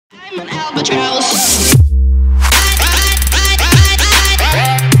albatross.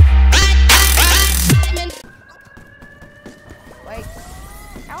 Like,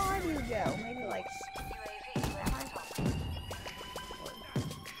 how high do you go? Maybe like...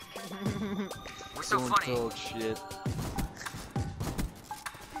 We're so funny. Talk shit.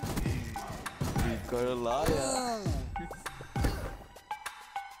 You got a liar.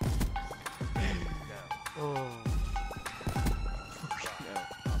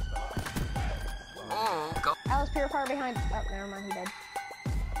 Oh, go. Alice Purifier behind. Oh, never mind, he dead.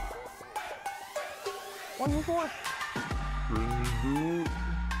 1v4.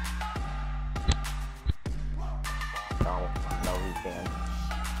 No, he can't.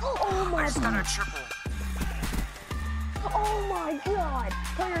 Oh my I just got god. a triple. Oh my god.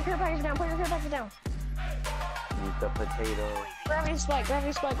 Put your care package down, put your care package down. Eat the potato. Gravity spike,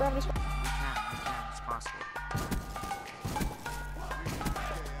 gravity spike, gravity spike. We can, it's possible.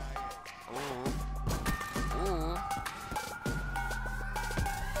 Ooh. Ooh.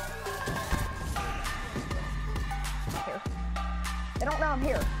 Here. They don't know I'm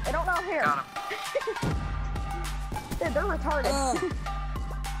here. They don't know I'm here. Got him. Dude, they're retarded.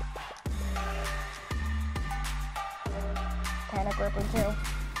 Panic Ripper too.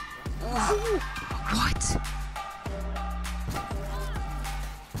 What?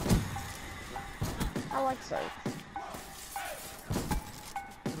 I like Surge.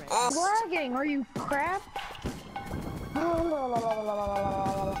 Oh. Lagging, are you crap? You're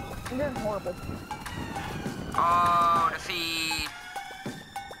doing horrible. Oh, defeat.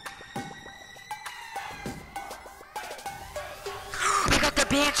 I got the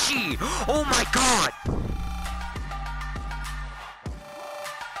Banshee. Oh my god.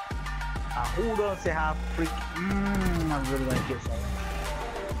 Who doesn't have freak? I really like it.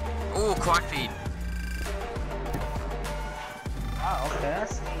 Oh, quad feed. Ah, okay,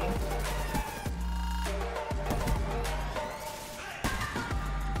 that's neat.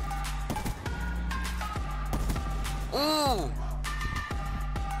 Ooh.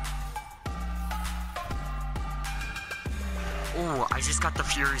 Ooh, I just got the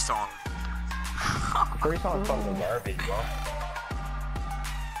Fury song. Fury song is fucking garbage, bro.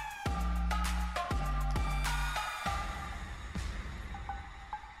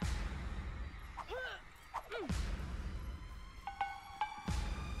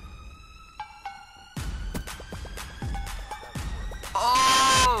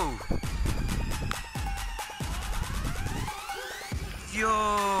 Oh! Yo!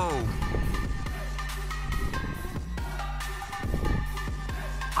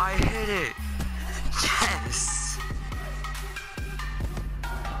 I hit it! Yes!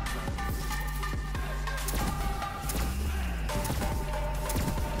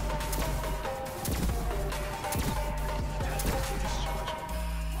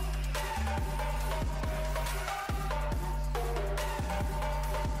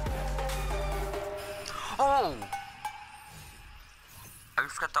 Oh! I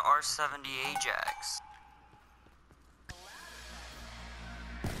just got the R70 Ajax.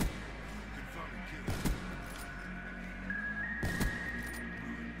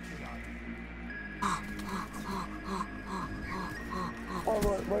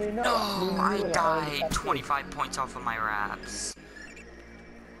 No, I died 25 points off of my wraps.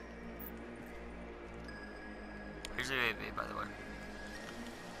 Here's a baby, by the way.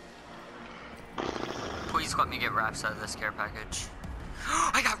 Please let me get wraps out of this care package.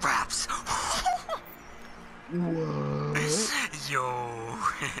 I got wraps! Yo!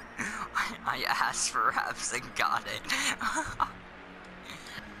 I asked for wraps and got it.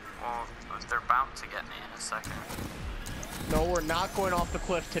 Well, they're about to get me in a second. No, we're not going off the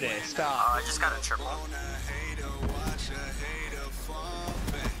cliff today. Stop. I just got a triple.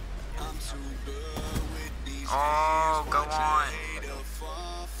 Oh, go on.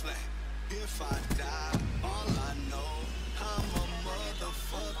 If I die, all I know, I'm a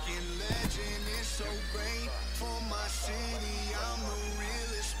motherfucking legend. It's so great for my city. I'm the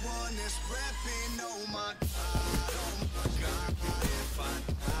realest one that's repping. Oh my God, if I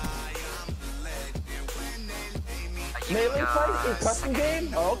die, I'm the legend. When they lay me Melee fight is custom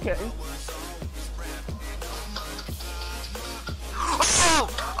game? Oh, okay. Oh!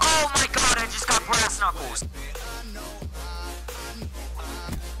 Oh my god, I just got brass knuckles!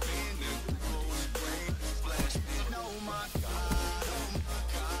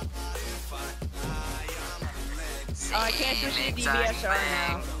 I can't receive DBS right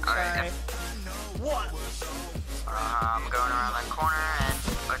now. Sorry. What? I'm going around that corner and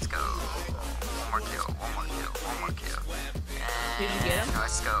let's go. One more kill, one more kill, one more kill. And Did you get him?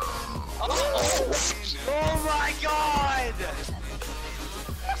 Let's go. Oh my god!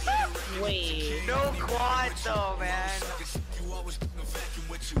 Wait. No quad though, man.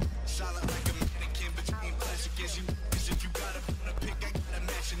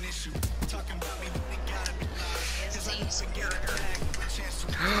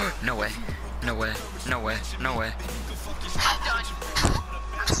 No way. No way. No way. No way. I'm done.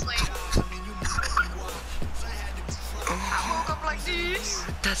 I'm asleep. I woke up like this.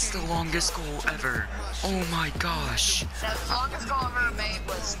 That's the longest goal ever. Oh my gosh. The longest goal I've ever made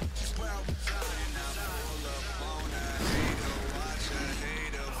was.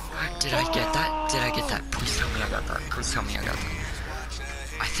 Did I get that? Did I get that? Please tell me I got that. Please tell me I got that.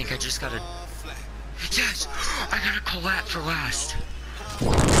 I think I just gotta... Yes! I gotta call that for last.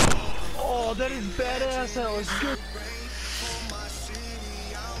 Oh, that is badass. That was good.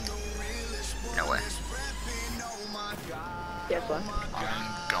 No way. Guess what?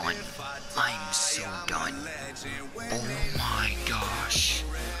 I'm going. I'm so done. Oh my gosh.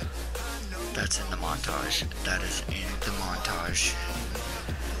 That's in the montage. That is in the montage.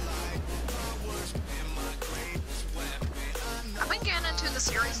 I've been getting into the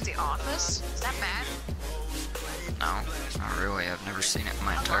series The Office. Is that bad? No, not really. I've never seen it in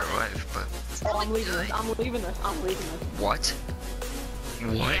my entire life, but... Oh, I'm leaving this. I'm leaving this. I'm leaving this. What?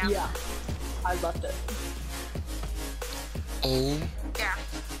 What? Yeah. I left it. Oh Yeah.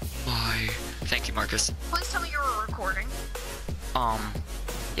 my... Thank you, Marcus. Please tell me you were recording.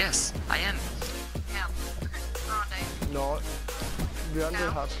 Yes, I am. Yeah. Wrong day. No. DeAndre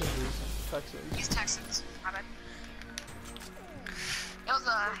No. Hopkins is Texans. He's Texans. My bad. It was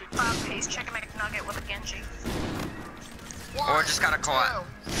a 5-piece chicken McNugget with a Genji. Or just gotta call it.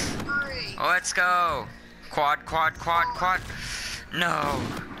 2, 3. Let's go. Quad, quad, quad, quad. No.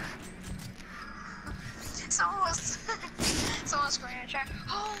 Someone was screen check.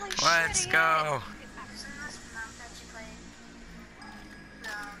 Holy shit. Let's go.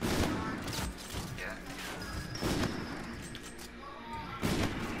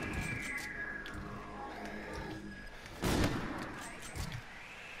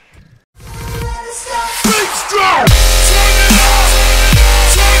 Big